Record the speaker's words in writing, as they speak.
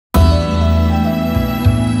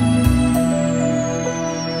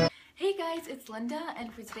it's Linda,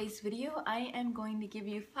 and for today's video I am going to give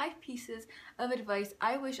you 5 pieces of advice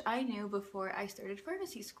I wish I knew before I started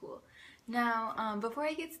pharmacy school. Now, before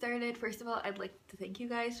I get started, first of all, I'd like to thank you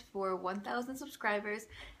guys for 1,000 subscribers.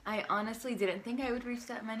 I honestly didn't think I would reach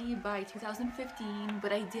that many by 2015,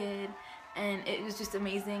 but I did, and it was just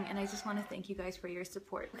amazing, and I just want to thank you guys for your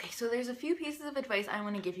support. Okay, so there's a few pieces of advice I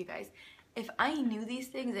want to give you guys. If I knew these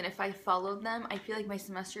things and if I followed them, I feel like my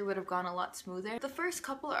semester would have gone a lot smoother. The first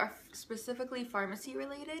couple are specifically pharmacy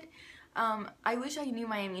related. I wish I knew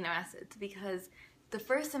my amino acids, because the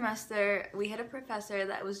first semester we had a professor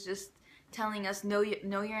that was just telling us know your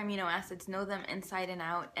amino acids, know them inside and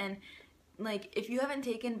out. And like, if you haven't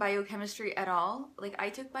taken biochemistry at all, like I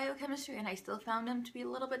took biochemistry and I still found them to be a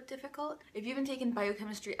little bit difficult. If you haven't taken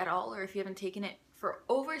biochemistry at all, or if you haven't taken it for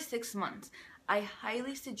over 6 months, I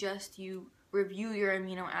highly suggest you review your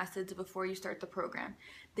amino acids before you start the program.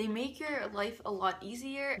 They make your life a lot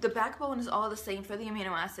easier. The backbone is all the same for the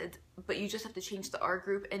amino acids, but you just have to change the R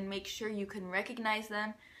group and make sure you can recognize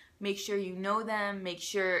them, make sure you know them, make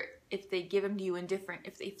sure if they give them to you in different,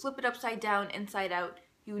 if they flip it upside down, inside out,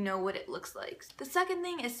 you know what it looks like. The second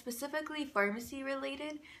thing is specifically pharmacy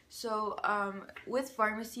related. So with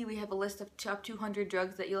pharmacy, we have a list of top 200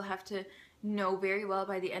 drugs that you'll have to know very well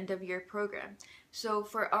by the end of your program. So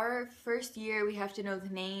for our first year, we have to know the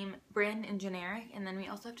name, brand, and generic, and then we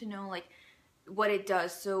also have to know like what it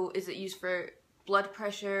does. So is it used for blood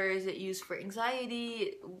pressure? Is it used for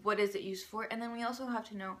anxiety? What is it used for? And then we also have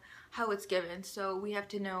to know how it's given. So we have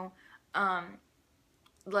to know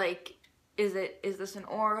like, is this an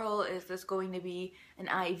oral? Is this going to be an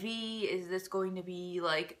IV? Is this going to be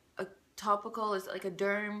like a topical? Is it like a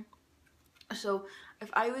derm? So if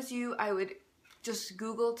I was you, I would just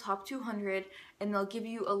Google top 200 and they'll give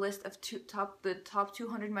you a list of the top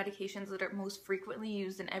 200 medications that are most frequently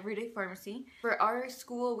used in everyday pharmacy. For our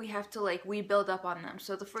school, we have to we build up on them.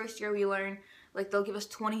 So the first year we learn, they'll give us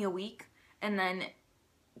 20 a week, and then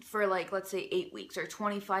for let's say 8 weeks or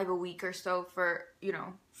 25 a week or so for,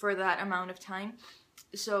 for that amount of time.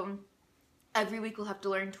 So every week we'll have to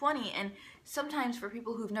learn 20, and sometimes for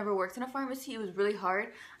people who've never worked in a pharmacy, it was really hard.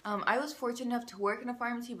 I was fortunate enough to work in a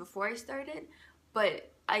pharmacy before I started,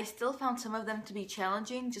 but I still found some of them to be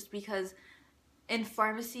challenging, just because in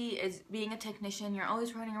pharmacy, as being a technician, you're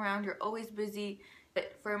always running around, you're always busy.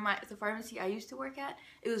 But for the pharmacy I used to work at,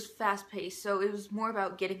 it was fast-paced, so it was more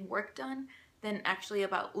about getting work done than actually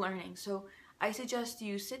about learning. So I suggest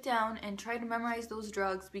you sit down and try to memorize those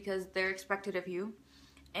drugs, because they're expected of you.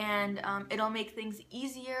 And it'll make things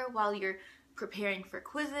easier while you're preparing for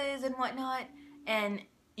quizzes and whatnot, and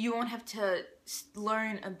you won't have to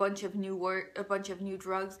learn a bunch of new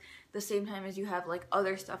drugs the same time as you have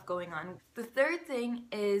other stuff going on. The third thing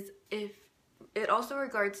is, if it also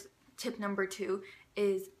regards tip number 2,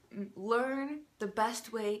 is learn the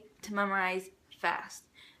best way to memorize fast.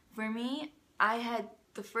 For me, I had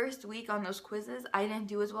the first week on those quizzes, I didn't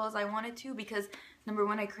do as well as I wanted to, because number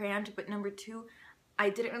 1, I crammed, but number 2, I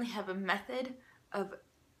didn't really have a method of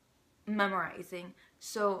memorizing.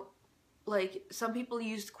 So some people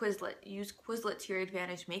use Quizlet to your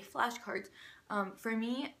advantage, make flashcards. For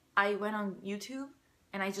me, I went on YouTube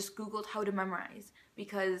and I just Googled how to memorize,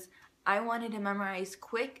 because I wanted to memorize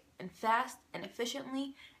quick and fast and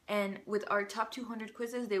efficiently. And with our top 200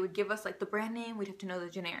 quizzes, they would give us the brand name, we'd have to know the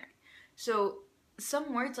generic. So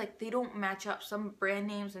some words they don't match up. Some brand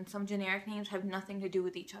names and some generic names have nothing to do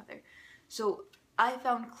with each other. So I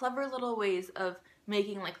found clever little ways of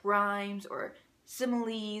making rhymes or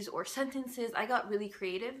similes or sentences. I got really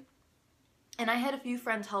creative, and I had a few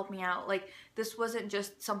friends help me out. This wasn't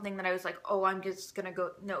just something that I was oh, I'm just gonna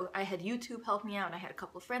go. No, I had YouTube help me out, and I had a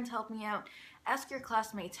couple of friends help me out. Ask your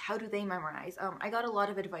classmates, how do they memorize? I got a lot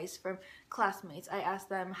of advice from classmates. I asked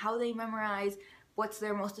them how they memorize, what's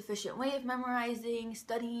their most efficient way of memorizing,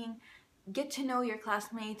 studying. Get to know your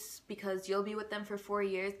classmates, because you'll be with them for 4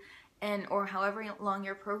 years, or however long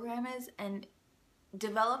your program is, and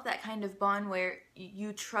develop that kind of bond where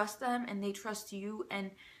you trust them and they trust you, and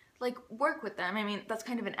work with them. I mean, that's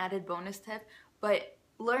kind of an added bonus tip, but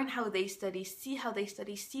learn how they study, see how they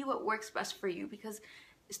study, see what works best for you, because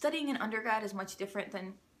studying in undergrad is much different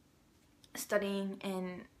than studying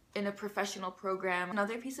in a professional program.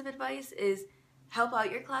 Another piece of advice is help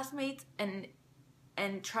out your classmates and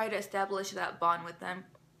try to establish that bond with them,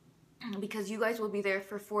 because you guys will be there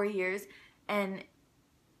for 4 years, and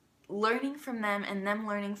learning from them and them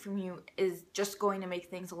learning from you is just going to make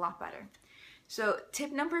things a lot better. So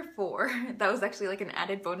tip number 4, that was actually an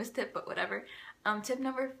added bonus tip, but whatever. Tip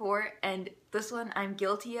number 4, and this one I'm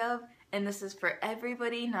guilty of, and this is for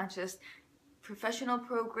everybody, not just professional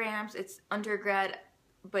programs, it's undergrad.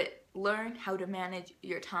 but learn how to manage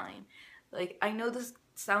your time. Like, I know this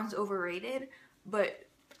sounds overrated, but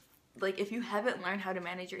like, if you haven't learned how to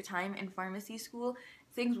manage your time in pharmacy school,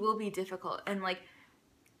 things will be difficult. And like,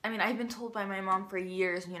 I mean, I've been told by my mom for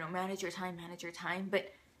years, you know, manage your time,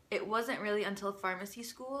 but it wasn't really until pharmacy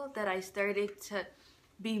school that I started to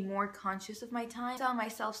be more conscious of my time. I saw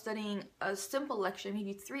myself studying a simple lecture,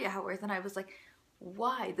 maybe 3 hours, and I was like,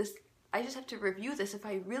 why? I just have to review this. If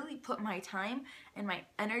I really put my time and my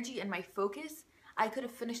energy and my focus, I could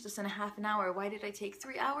have finished this in a half an hour. Why did I take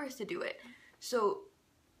 3 hours to do it? So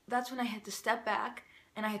that's when I had to step back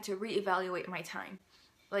and I had to reevaluate my time.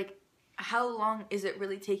 Like, how long is it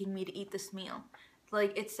really taking me to eat this meal?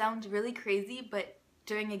 Like, it sounds really crazy, but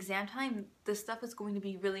during exam time, this stuff is going to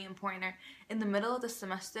be really important. Or in the middle of the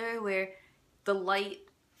semester where the light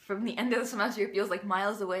from the end of the semester feels like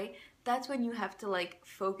miles away, that's when you have to like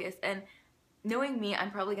focus. And knowing me,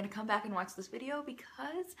 I'm probably going to come back and watch this video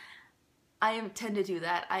because I tend to do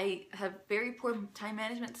that. I have very poor time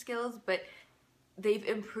management skills, but they've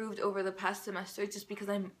improved over the past semester just because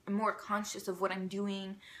I'm more conscious of what I'm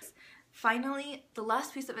doing. Finally, the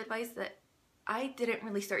last piece of advice that I didn't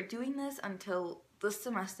really start doing this until this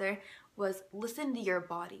semester was listen to your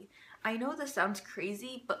body. I know this sounds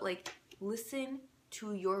crazy, but like, listen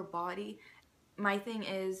to your body. My thing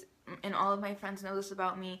is, and all of my friends know this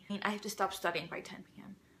about me, I have to stop studying by 10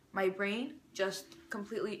 p.m. My brain just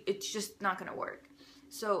completely, it's just not gonna work.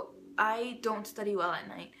 So I don't study well at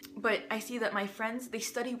night, but I see that my friends, they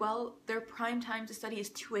study well. Their prime time to study is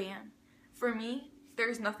 2 a.m. For me,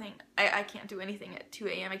 there's nothing, I can't do anything at 2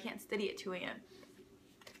 a.m. I can't study at 2 a.m.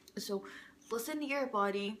 So listen to your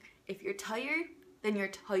body. If you're tired, then you're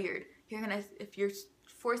tired. If you're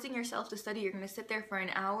forcing yourself to study, you're gonna sit there for an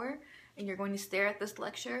hour and you're going to stare at this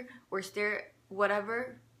lecture or stare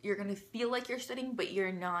whatever. You're gonna feel like you're studying, but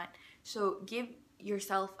you're not. So give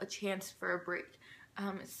yourself a chance for a break.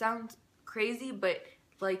 It sounds crazy, but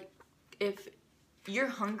like, if you're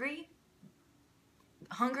hungry,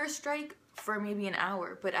 hunger strike for maybe an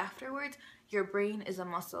hour, but afterwards your brain is a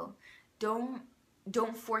muscle. Don't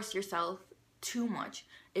force yourself too much.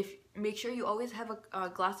 Make sure you always have a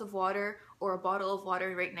glass of water or a bottle of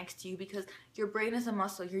water right next to you, because your brain is a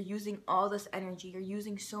muscle. You're using all this energy. You're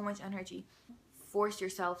using so much energy. Force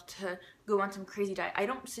yourself to go on some crazy diet. I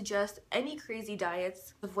don't suggest any crazy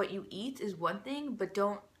diets. Of what you eat is one thing, but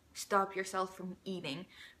don't stop yourself from eating,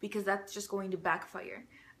 because that's just going to backfire.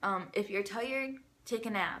 If you're tired, take a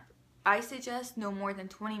nap. I suggest no more than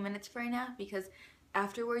 20 minutes for a nap, because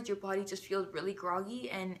afterwards your body just feels really groggy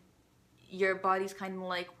and your body's kind of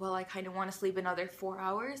like, well, I kind of want to sleep another 4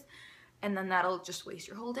 hours, and then that'll just waste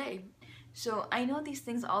your whole day. So I know these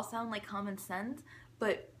things all sound like common sense,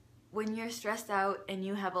 but when you're stressed out and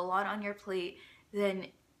you have a lot on your plate, and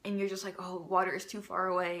you're just like, oh, water is too far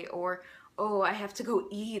away, or oh, I have to go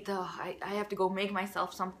eat, I have to go make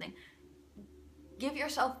myself something. Give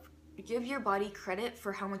your body credit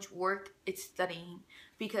for how much work it's studying,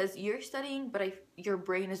 because you're studying, but your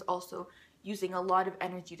brain is also using a lot of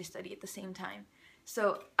energy to study at the same time.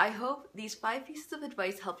 So I hope these 5 pieces of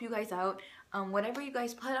advice help you guys out. Whatever you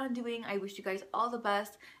guys plan on doing, I wish you guys all the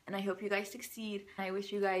best, and I hope you guys succeed. I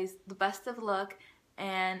wish you guys the best of luck,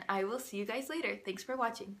 and I will see you guys later. Thanks for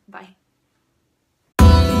watching. Bye.